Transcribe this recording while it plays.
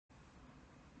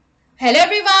Hello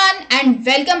everyone and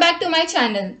welcome back to my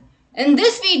channel. In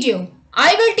this video,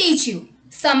 I will teach you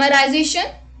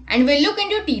summarization and we'll look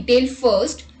into detail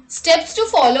first, steps to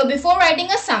follow before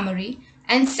writing a summary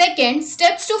and second,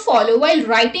 steps to follow while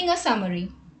writing a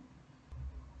summary.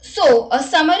 So, a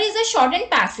summary is a shortened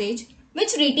passage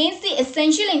which retains the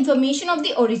essential information of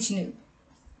the original.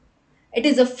 It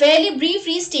is a fairly brief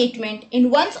restatement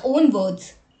in one's own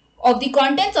words of the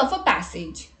contents of a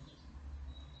passage.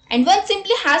 And one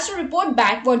simply has to report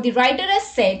back what the writer has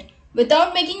said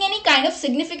without making any kind of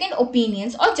significant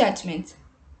opinions or judgments.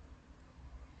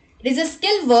 It is a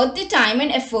skill worth the time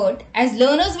and effort as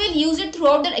learners will use it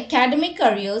throughout their academic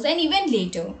careers and even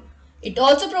later. It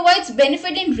also provides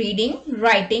benefit in reading,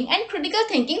 writing and critical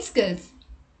thinking skills.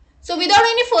 So without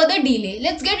any further delay,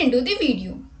 let's get into the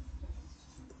video.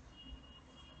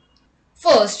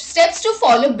 First, steps to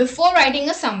follow before writing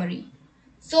a summary.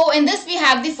 So in this we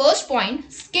have the first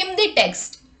point, skim the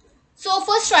text. So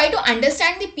first try to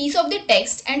understand the piece of the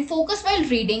text and focus while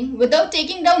reading without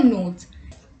taking down notes.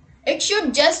 It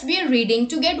should just be a reading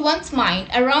to get one's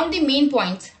mind around the main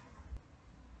points.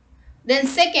 Then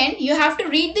second, you have to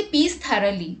read the piece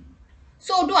thoroughly.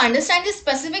 So to understand the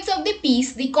specifics of the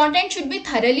piece, the content should be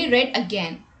thoroughly read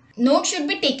again. Notes should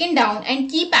be taken down and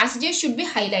key passages should be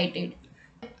highlighted.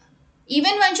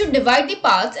 Even one should divide the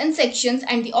parts and sections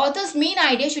and the author's main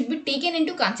idea should be taken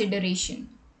into consideration.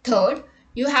 Third,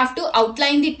 you have to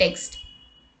outline the text.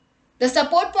 The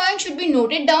support point should be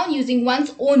noted down using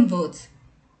one's own words.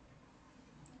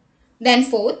 Then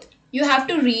fourth, you have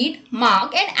to read,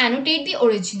 mark and annotate the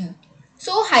original.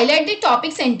 So highlight the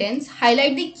topic sentence,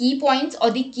 highlight the key points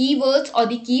or the key words or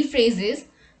the key phrases,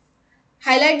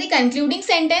 highlight the concluding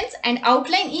sentence and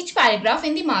outline each paragraph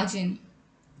in the margin.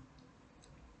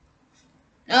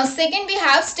 Now second, we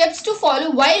have steps to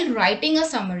follow while writing a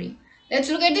summary. Let's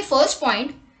look at the first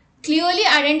point. Clearly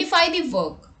identify the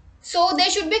work. So there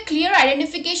should be clear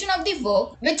identification of the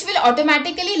work which will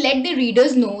automatically let the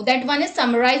readers know that one is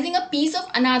summarizing a piece of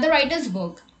another writer's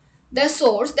work. The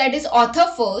source, that is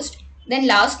author first, then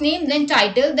last name, then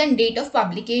title, then date of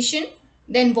publication,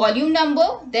 then volume number,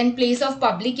 then place of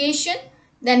publication,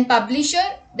 then publisher,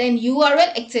 then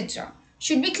URL, etc.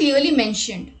 should be clearly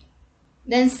mentioned.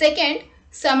 Then second,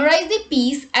 summarize the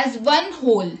piece as one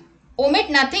whole. Omit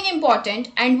nothing important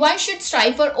and one should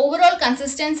strive for overall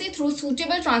consistency through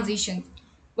suitable transitions.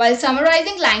 While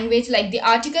summarizing language like the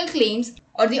article claims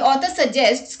or the author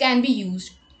suggests can be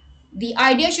used. The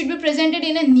idea should be presented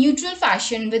in a neutral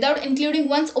fashion without including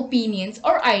one's opinions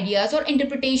or ideas or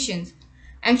interpretations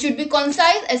and should be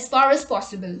concise as far as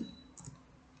possible.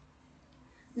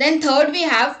 Then third, we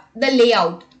have the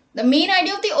layout. The main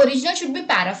idea of the original should be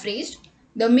paraphrased.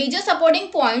 The major supporting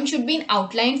point should be in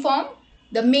outline form.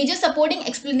 The major supporting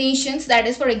explanations, that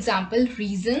is for example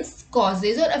reasons,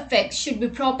 causes or effects, should be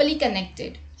properly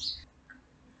connected.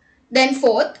 Then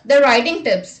fourth, the writing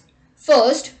tips.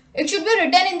 First, it should be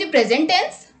written in the present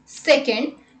tense.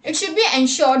 Second, it should be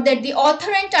ensured that the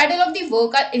author and title of the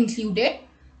work are included.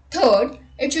 Third,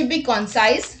 it should be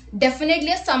concise.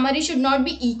 Definitely a summary should not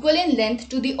be equal in length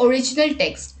to the original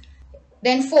text.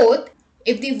 Then fourth,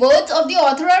 if the words of the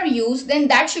author are used, then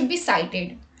that should be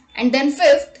cited. And then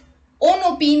fifth, own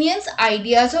opinions,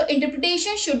 ideas or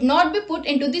interpretations should not be put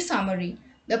into the summary.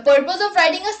 The purpose of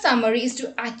writing a summary is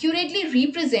to accurately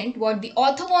represent what the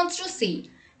author wants to say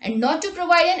and not to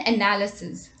provide an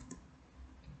analysis.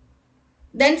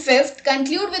 Then fifth,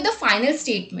 conclude with the final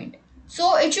statement.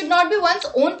 So it should not be one's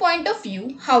own point of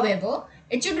view. However,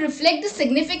 it should reflect the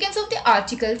significance of the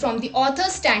article from the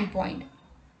author's standpoint.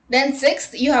 Then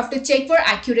sixth, you have to check for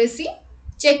accuracy.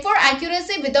 Check for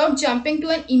accuracy without jumping to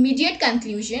an immediate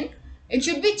conclusion. It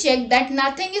should be checked that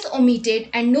nothing is omitted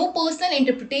and no personal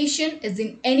interpretation is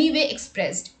in any way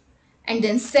expressed. And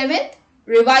then seventh,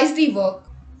 revise the work.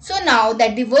 So now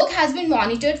that the work has been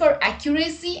monitored for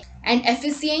accuracy and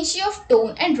efficiency of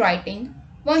tone and writing,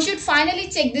 one should finally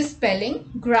check the spelling,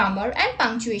 grammar and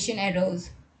punctuation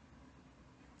errors.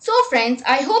 So friends,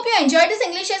 I hope you enjoyed this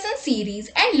English lesson series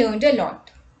and learned a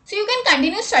lot. So you can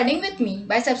continue studying with me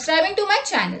by subscribing to my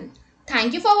channel.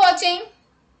 Thank you for watching.